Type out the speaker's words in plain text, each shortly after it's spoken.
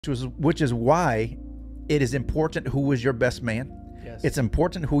which is why it is important who is your best man. Yes. It's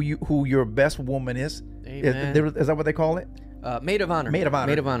important who your best woman is. Amen. Is that what they call it? Maid of honor. Maid of honor.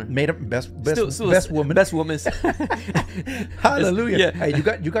 Maid of honor. Best woman. Best woman. Hallelujah. Yeah. Hey, you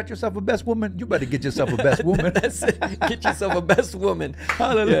got yourself a best woman. You better get yourself a best woman. That's it. Get yourself a best woman.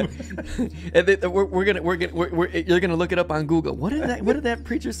 Hallelujah. Yeah. And then you're gonna look it up on Google. What did that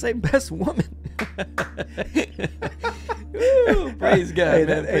preacher say? Best woman. Ooh, praise God, hey,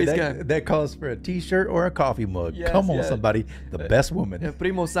 man. Praise God. That calls for a T-shirt or a coffee mug. Yes, Come on, yes. somebody. The best woman. Yeah,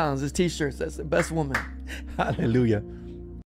 Primo Sounds, his T-shirts. That's the best woman. Hallelujah.